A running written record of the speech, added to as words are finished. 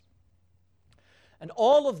And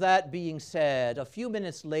all of that being said, a few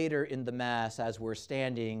minutes later in the Mass, as we're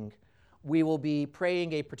standing, we will be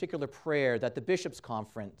praying a particular prayer that the Bishops'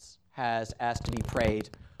 Conference has asked to be prayed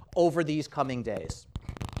over these coming days.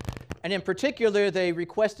 And in particular, they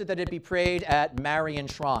requested that it be prayed at Marian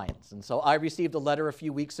shrines. And so I received a letter a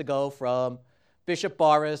few weeks ago from Bishop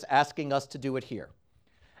Barras asking us to do it here.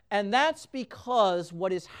 And that's because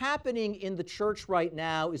what is happening in the church right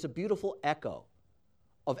now is a beautiful echo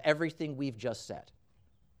of everything we've just said.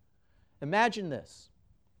 Imagine this.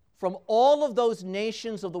 From all of those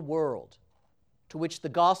nations of the world to which the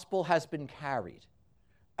gospel has been carried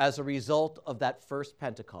as a result of that first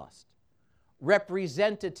Pentecost,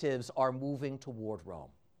 representatives are moving toward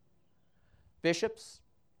Rome. Bishops,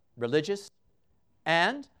 religious,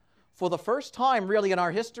 and for the first time really in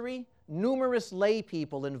our history, numerous lay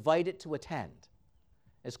people invited to attend.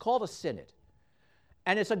 It's called a synod.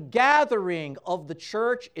 And it's a gathering of the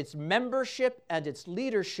church, its membership, and its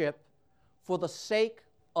leadership for the sake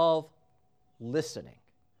of listening.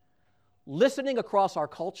 Listening across our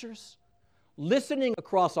cultures, listening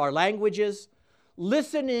across our languages,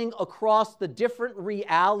 listening across the different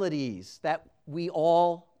realities that we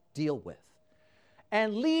all deal with.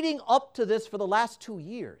 And leading up to this for the last 2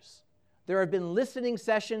 years, there have been listening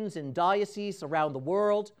sessions in dioceses around the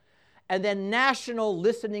world, and then national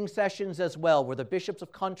listening sessions as well, where the bishops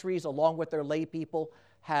of countries, along with their lay people,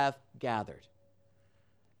 have gathered.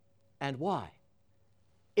 And why?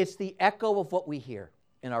 It's the echo of what we hear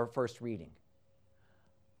in our first reading.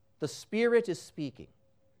 The Spirit is speaking,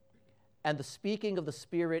 and the speaking of the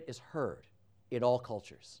Spirit is heard in all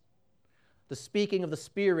cultures. The speaking of the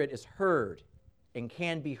Spirit is heard and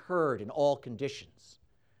can be heard in all conditions,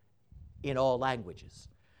 in all languages.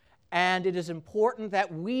 And it is important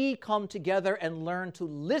that we come together and learn to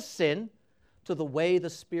listen to the way the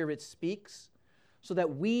Spirit speaks so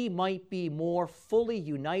that we might be more fully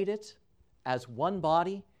united as one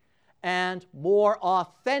body and more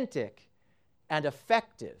authentic and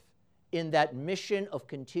effective in that mission of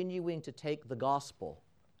continuing to take the gospel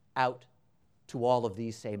out to all of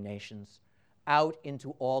these same nations, out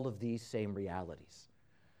into all of these same realities.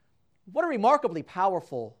 What a remarkably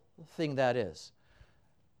powerful thing that is.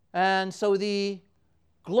 And so the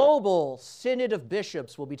global Synod of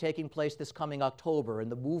Bishops will be taking place this coming October,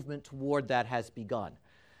 and the movement toward that has begun.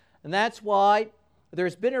 And that's why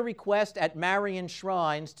there's been a request at Marian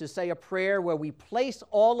shrines to say a prayer where we place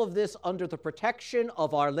all of this under the protection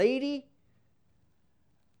of Our Lady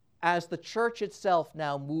as the church itself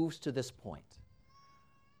now moves to this point.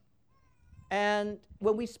 And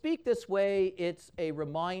when we speak this way, it's a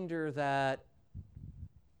reminder that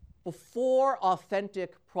before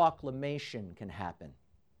authentic proclamation can happen,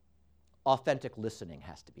 authentic listening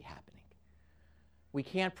has to be happening. We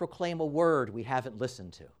can't proclaim a word we haven't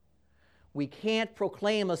listened to. We can't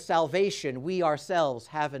proclaim a salvation we ourselves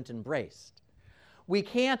haven't embraced. We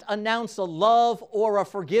can't announce a love or a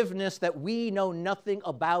forgiveness that we know nothing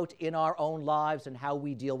about in our own lives and how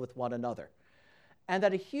we deal with one another. And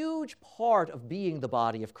that a huge part of being the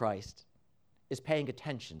body of Christ is paying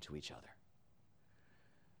attention to each other.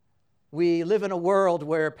 We live in a world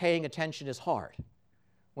where paying attention is hard,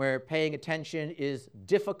 where paying attention is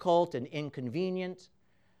difficult and inconvenient,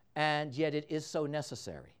 and yet it is so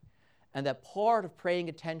necessary. And that part of paying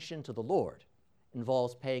attention to the Lord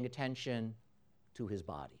involves paying attention to his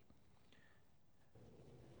body.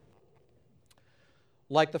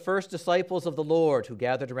 Like the first disciples of the Lord who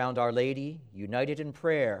gathered around Our Lady, united in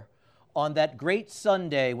prayer, on that great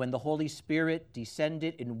Sunday when the Holy Spirit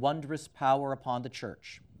descended in wondrous power upon the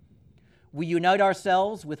church, we unite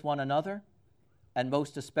ourselves with one another, and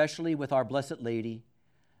most especially with our Blessed Lady,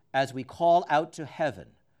 as we call out to heaven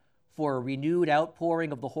for a renewed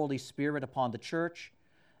outpouring of the Holy Spirit upon the church,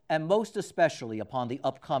 and most especially upon the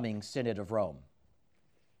upcoming Synod of Rome.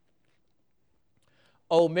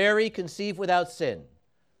 O Mary, conceived without sin,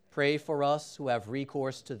 pray for us who have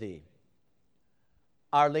recourse to thee.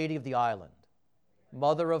 Our Lady of the Island,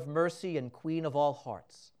 Mother of mercy and Queen of all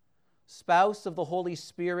hearts, Spouse of the Holy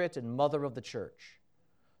Spirit and Mother of the Church,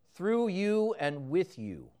 through you and with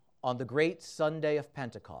you on the great Sunday of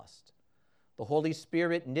Pentecost, the Holy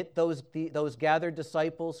Spirit knit those gathered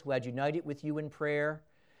disciples who had united with you in prayer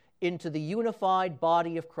into the unified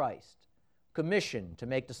body of Christ, commissioned to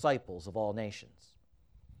make disciples of all nations.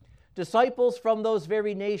 Disciples from those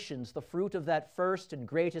very nations, the fruit of that first and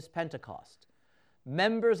greatest Pentecost,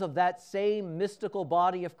 members of that same mystical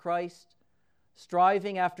body of Christ,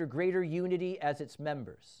 striving after greater unity as its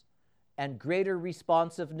members and greater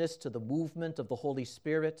responsiveness to the movement of the Holy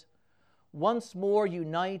Spirit, once more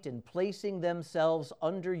unite in placing themselves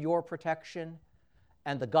under your protection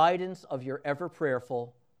and the guidance of your ever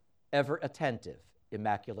prayerful, ever attentive,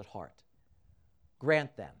 Immaculate Heart.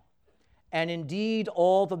 Grant them, and indeed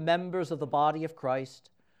all the members of the body of Christ,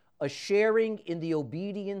 a sharing in the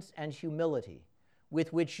obedience and humility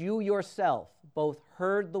with which you yourself both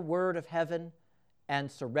heard the word of heaven and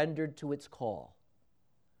surrendered to its call.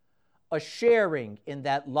 A sharing in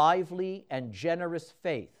that lively and generous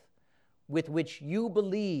faith with which you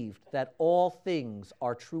believed that all things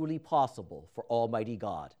are truly possible for Almighty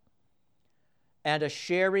God. And a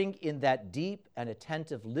sharing in that deep and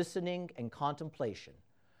attentive listening and contemplation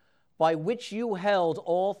by which you held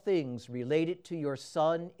all things related to your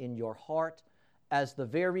Son in your heart as the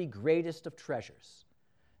very greatest of treasures,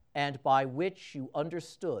 and by which you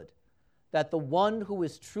understood that the one who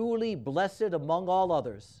is truly blessed among all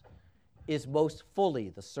others is most fully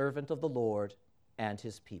the servant of the Lord and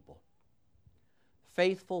his people.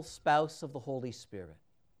 Faithful spouse of the Holy Spirit,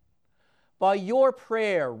 by your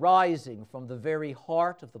prayer rising from the very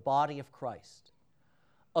heart of the body of Christ,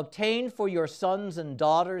 obtain for your sons and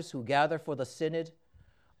daughters who gather for the Synod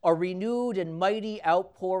a renewed and mighty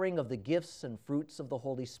outpouring of the gifts and fruits of the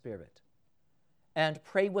Holy Spirit. And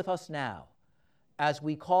pray with us now as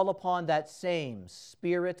we call upon that same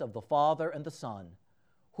Spirit of the Father and the Son,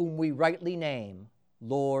 whom we rightly name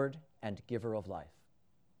Lord and Giver of life.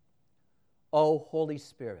 O Holy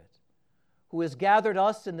Spirit, who has gathered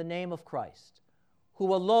us in the name of Christ,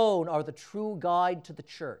 who alone are the true guide to the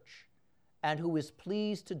church, and who is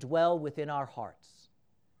pleased to dwell within our hearts,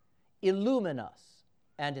 illumine us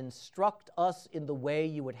and instruct us in the way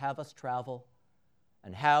you would have us travel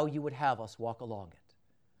and how you would have us walk along it.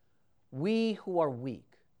 We who are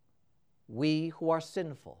weak, we who are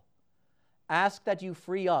sinful, ask that you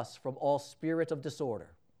free us from all spirit of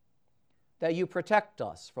disorder, that you protect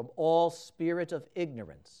us from all spirit of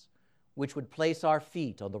ignorance, which would place our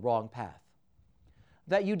feet on the wrong path,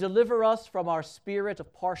 that you deliver us from our spirit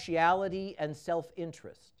of partiality and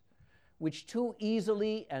self-interest, which too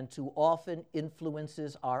easily and too often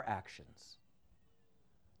influences our actions.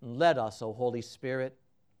 Let us, O Holy Spirit,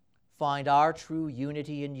 find our true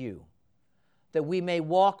unity in you, that we may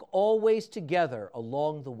walk always together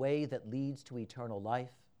along the way that leads to eternal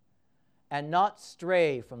life, and not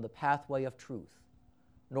stray from the pathway of truth,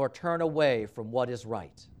 nor turn away from what is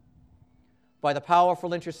right. By the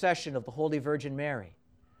powerful intercession of the Holy Virgin Mary,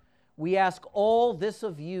 we ask all this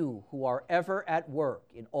of you who are ever at work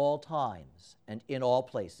in all times and in all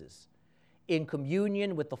places, in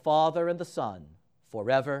communion with the Father and the Son,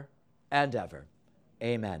 forever and ever.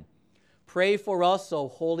 Amen. Pray for us, O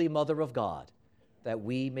Holy Mother of God, that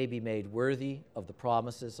we may be made worthy of the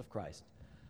promises of Christ.